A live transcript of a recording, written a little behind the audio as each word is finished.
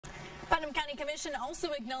Putnam County Commission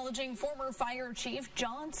also acknowledging former Fire Chief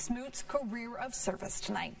John Smoot's career of service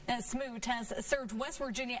tonight. Smoot has served West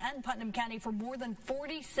Virginia and Putnam County for more than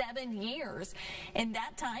 47 years. In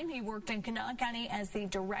that time, he worked in Kanawha County as the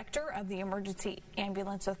director of the Emergency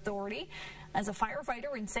Ambulance Authority, as a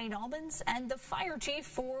firefighter in St. Albans, and the fire chief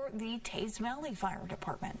for the Taze Valley Fire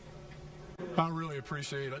Department. I really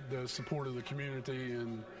appreciate the support of the community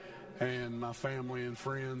and my family and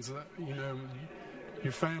friends. You know,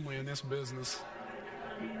 your family in this business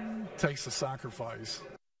takes a sacrifice.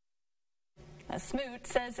 Smoot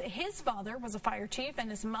says his father was a fire chief and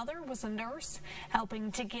his mother was a nurse,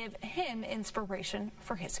 helping to give him inspiration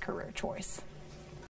for his career choice.